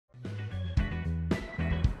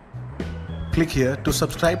Click here to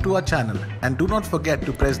subscribe to our channel and do not forget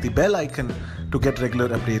to press the bell icon to get regular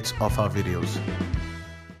updates of our videos.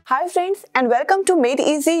 Hi friends and welcome to Made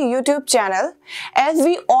Easy YouTube channel. As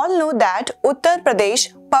we all know that Uttar Pradesh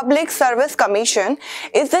Public Service Commission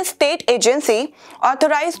is the state agency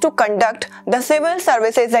authorized to conduct the civil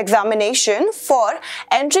services examination for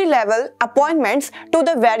entry-level appointments to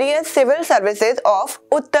the various civil services of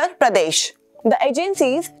Uttar Pradesh. The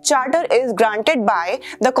agency's charter is granted by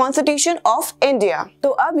the Constitution of India. तो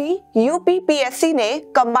अभी UPPSC ने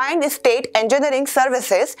Combined State Engineering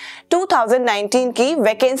Services 2019 की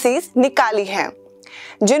vacancies निकाली हैं,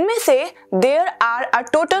 जिनमें से there are a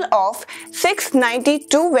total of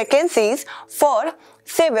 692 vacancies for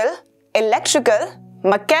civil, electrical,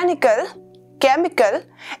 mechanical, chemical,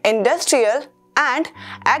 industrial and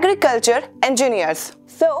agriculture engineers.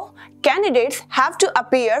 So, candidates have to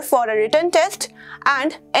appear for a written test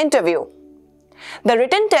and interview. The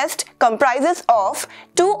written test comprises of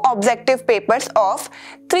 2 objective papers of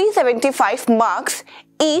 375 marks,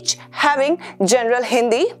 each having General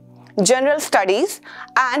Hindi, General Studies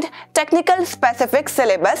and Technical Specific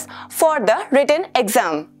Syllabus for the written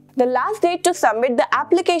exam. The last date to submit the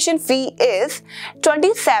application fee is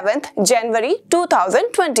 27th January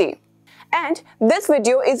 2020. And this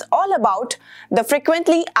video is all about the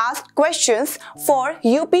frequently asked questions for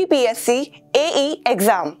UPPSC AE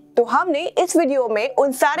exam. तो हमने इस video में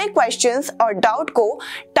उन सारे questions और doubt को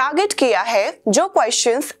target किया है जो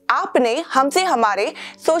क्वेश्चंस आपने हमसे हमारे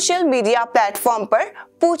सोशल मीडिया प्लेटफॉर्म पर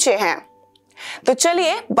पूछे हैं। तो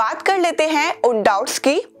चलिए बात कर लेते हैं उन डाउट्स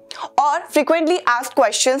की और फ्रीक्वेंटली आस्क्ड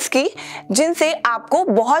क्वेश्चंस की, जिनसे आपको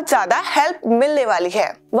बहुत ज्यादा हेल्प मिलने वाली है।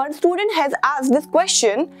 One student has asked this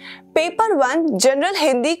question, paper 1 general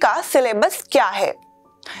Hindi का सिलेबस क्या है?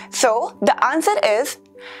 So the answer is,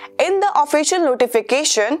 in the official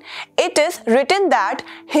notification it is written that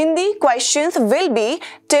Hindi questions will be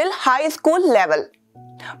till high school level.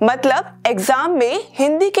 मतलब एग्जाम में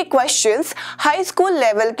हिंदी के questions high school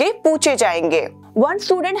level के पूछे जाएंगे। One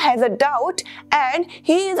student has a doubt and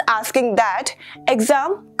he is asking that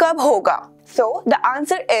exam कब होगा? So the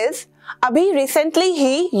answer is, अभी recently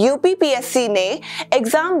ही UPPSC ने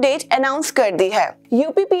एग्जाम डेट अनाउंस कर दी है।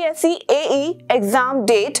 UPPSC AE exam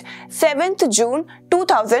date 7th June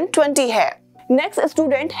 2020 है। Next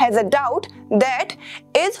student has a doubt that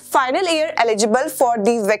is final year eligible for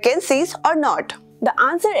these vacancies or not? The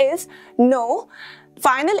answer is no.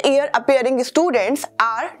 Final year appearing students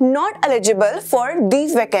are not eligible for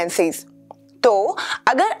these vacancies. तो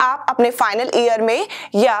अगर आप अपने final year में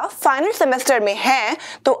या final semester में हैं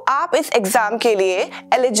तो आप इस एग्जाम के लिए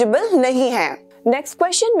एलिजिबल नहीं हैं। नेक्स्ट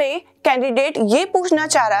क्वेश्चन में कैंडिडेट ये पूछना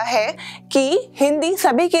चाह रहा है कि हिंदी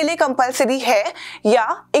सभी के लिए कंपलसरी है या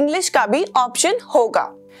इंग्लिश का भी ऑप्शन होगा।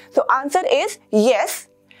 तो answer is yes,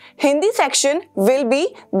 Hindi section will be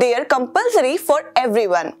there compulsory for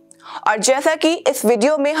everyone. और जैसा कि इस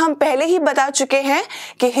वीडियो में हम पहले ही बता चुके हैं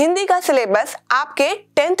कि हिंदी का सिलेबस आपके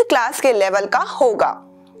 10th क्लास के लेवल का होगा।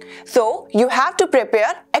 So you have to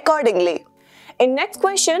prepare accordingly. In next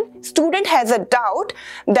question, student has a doubt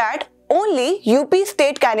that only UP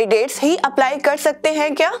state candidates he apply कर सकते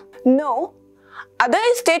हैं क्या? No,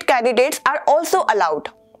 other state candidates are also allowed,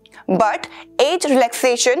 but age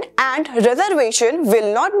relaxation and reservation will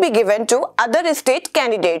not be given to other state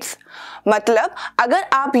candidates. मतलब अगर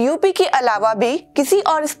आप UP के अलावा भी किसी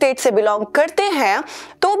और स्टेट से बिलोंग करते हैं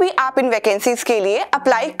तो भी आप इन वैकेंसीज के लिए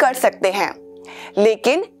अप्लाई कर सकते हैं,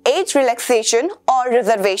 लेकिन एज रिलैक्सेशन और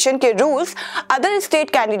रिजर्वेशन के रूल्स अदर स्टेट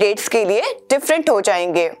कैंडिडेट्स के लिए डिफरेंट हो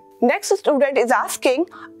जाएंगे। Next student is asking,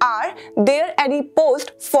 are there any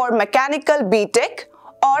post for mechanical B.Tech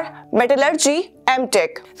or metallurgy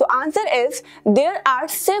M.Tech? So answer is, there are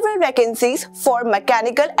several vacancies for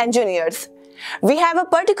mechanical engineers. We have a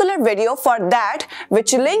particular video for that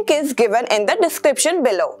which link is given in the description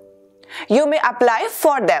below. You may apply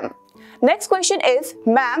for them. Next question is,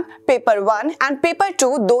 ma'am, paper 1 and paper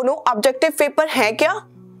 2 दोनों objective paper हैं क्या?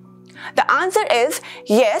 The answer is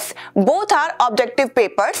yes, both are objective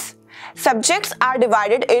papers. Subjects are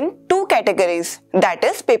divided in 2 categories, that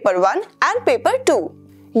is paper 1 and paper 2.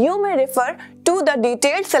 You may refer to the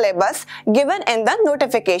detailed syllabus given in the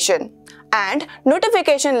notification, and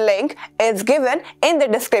notification link is given in the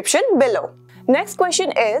description below. Next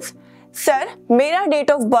question is, sir, मेरा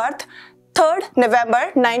date of birth 3rd November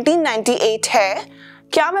 1998 है,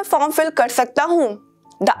 क्या मैं form fill कर सकता हूँ?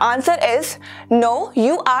 The answer is no,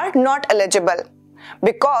 you are not eligible,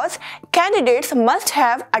 because candidates must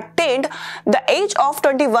have attained the age of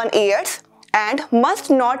 21 years and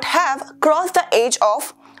must not have crossed the age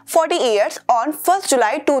of 40 years on 1st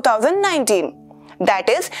July 2019. That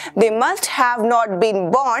is, they must have not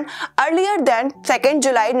been born earlier than 2nd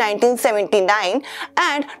July 1979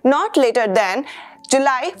 and not later than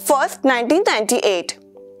July 1st, 1998.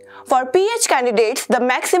 For PH candidates, the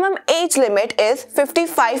maximum age limit is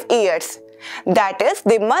 55 years. That is,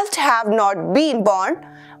 they must have not been born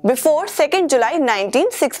before 2nd July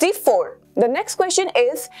 1964. The next question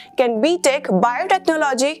is, can B.Tech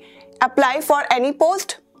biotechnology apply for any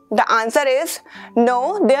post? The answer is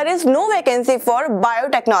no, there is no vacancy for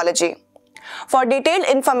biotechnology. For detailed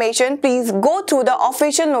information, please go through the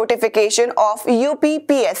official notification of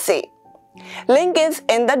UPPSC. Link is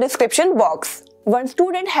in the description box. One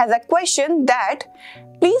student has a question that,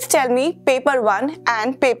 please tell me paper 1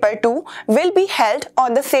 and paper 2 will be held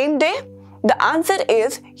on the same day? The answer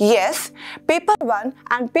is yes, paper 1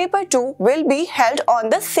 and paper 2 will be held on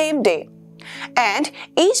the same day. And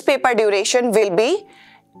each paper duration will be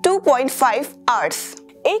 2.5 hours.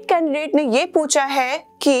 एक candidate ने ये पूछा है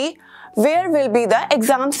कि where will be the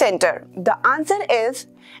exam center? The answer is,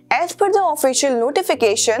 as per the official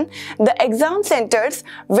notification, the exam centers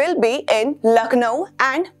will be in Lucknow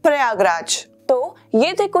and Prayagraj. तो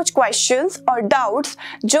ये थे कुछ क्वेश्चंस और डाउट्स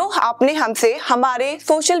जो आपने हमसे हमारे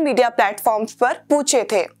सोशल मीडिया प्लेटफॉर्म्स पर पूछे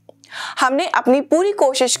थे। हमने अपनी पूरी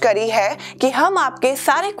कोशिश करी है कि हम आपके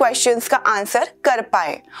सारे क्वेश्चंस का आंसर कर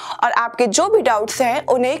पाएं और आपके जो भी डाउट्स हैं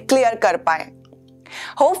उन्हें क्लियर कर पाएं।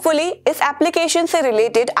 होपफुली इस एप्लीकेशन से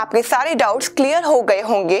रिलेटेड आपके सारे डाउट्स क्लियर हो गए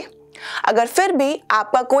होंगे। अगर फिर भी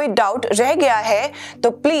आपका कोई डाउट रह गया है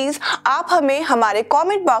तो प्लीज आप हमें हमारे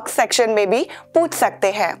कमेंट बॉक्स सेक्शन में भी पूछ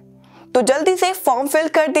सकते हैं। तो जल्दी से फॉर्म फिल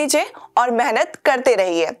कर दीजिए और मेहनत करते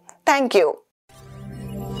रहिए। Thank you.